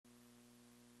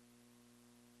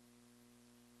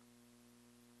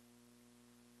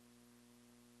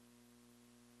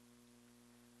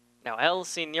Now El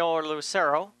Senor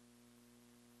Lucero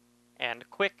and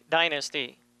Quick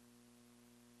Dynasty.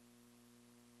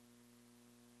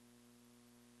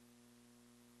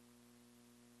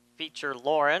 Feature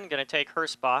Lauren, going to take her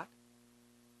spot.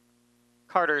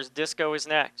 Carter's Disco is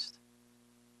next.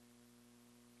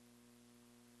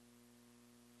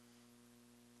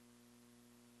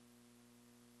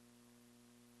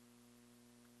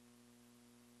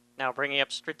 Now bringing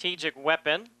up Strategic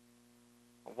Weapon.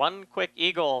 One Quick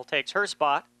Eagle takes her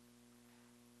spot.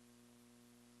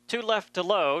 2 left to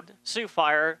load. Sioux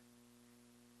Fire.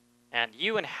 And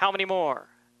You and How Many More?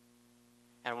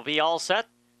 And we'll be all set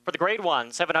for the Grade 1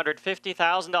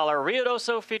 $750,000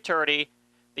 Ruidoso Futurity,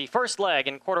 the first leg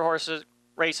in Quarter Horse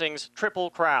Racing's Triple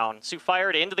Crown. Sioux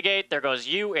Fire to into the gate. There goes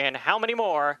You and How Many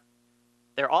More?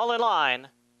 They're all in line.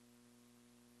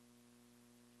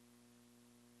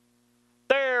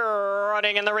 They're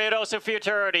running in the Ruidoso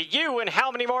Futurity. You and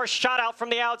How Many More? Shot out from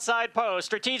the outside post.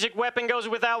 Strategic Weapon goes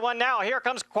with that one now. Here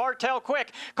comes Cartel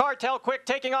Quick. Cartel Quick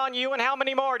taking on You and How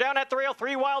Many More? Down at the rail,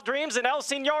 3 Wild Dreams and El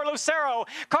Senor Lucero.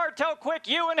 Cartel Quick,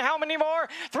 You and How Many More?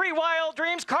 3 Wild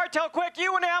Dreams. Cartel Quick,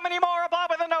 You and How Many More? A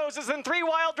bob of the noses and 3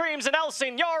 Wild Dreams and El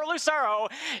Senor Lucero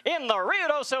in the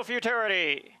Ruidoso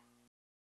Futurity.